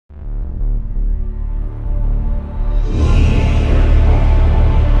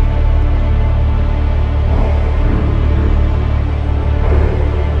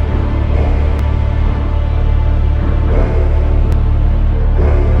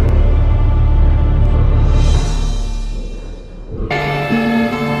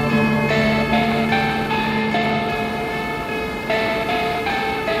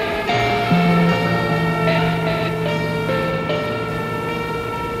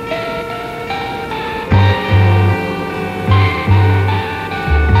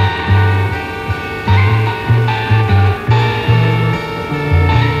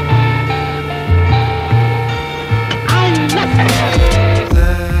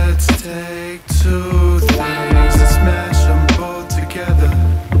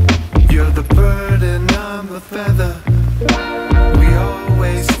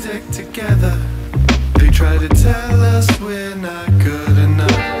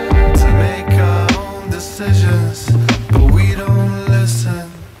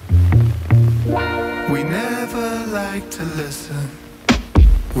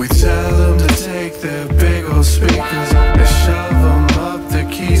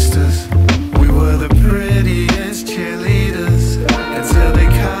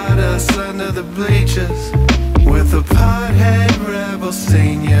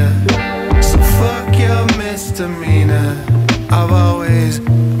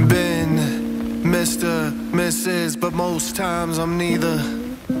is, but most times I'm neither.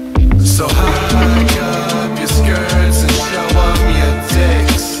 So hike up your skirts and show up your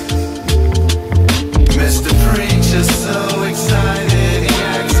dicks. Mr. Preacher's so excited, he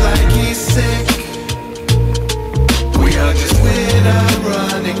acts like he's sick. We are just without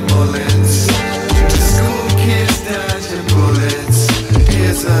running mullets, just school kids dodging bullets.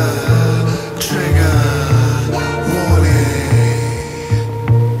 Here's a trigger warning.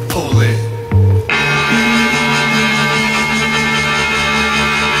 Pull it.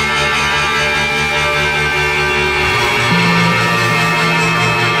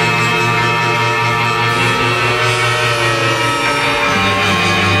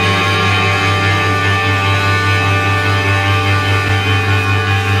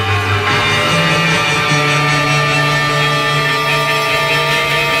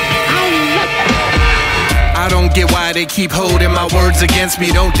 I don't get why they keep holding my words against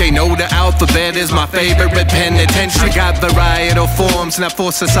me. Don't they know the alphabet is my favorite penitentiary? I got varietal forms, not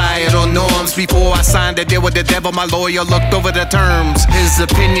for societal norms. Before I signed a deal with the devil, my lawyer looked over the terms. His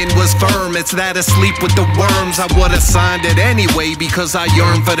opinion was firm, it's that asleep with the worms. I would've signed it anyway because I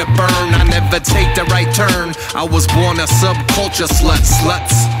yearn for the burn. I never take the right turn. I was born a subculture slut,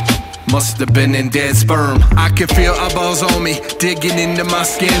 sluts. Must have been in dead sperm. I can feel eyeballs on me, digging into my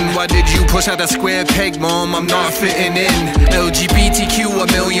skin. Why did you push out a square peg, mom? I'm not fitting in. LGBTQ,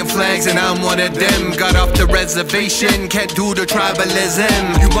 a million flags, and I'm one of them. Got off the reservation, can't do the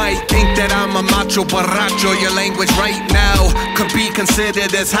tribalism. You might think that I'm a macho borracho. Your language right now could be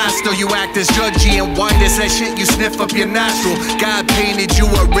considered as hostile. You act as judgy and white as that shit you sniff up your nostril. God painted you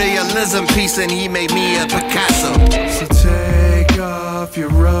a realism piece and he made me a Picasso. So take off your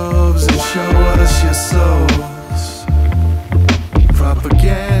robes and show us your souls.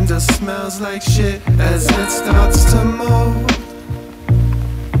 Propaganda smells like shit as it starts to mold.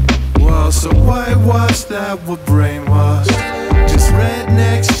 Well, so whitewash that we're brainwashed. Just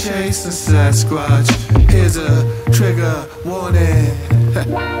rednecks chasing Sasquatch. Here's a trigger warning.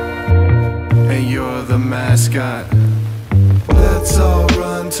 And you're the mascot. Let's all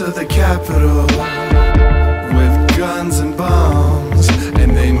run to the Capitol with guns and bombs,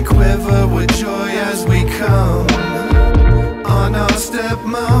 and then quiver with joy as we come on our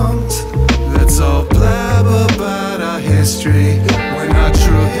stepmoms. Let's all blab about our history when our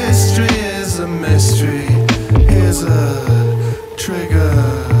true history is a mystery.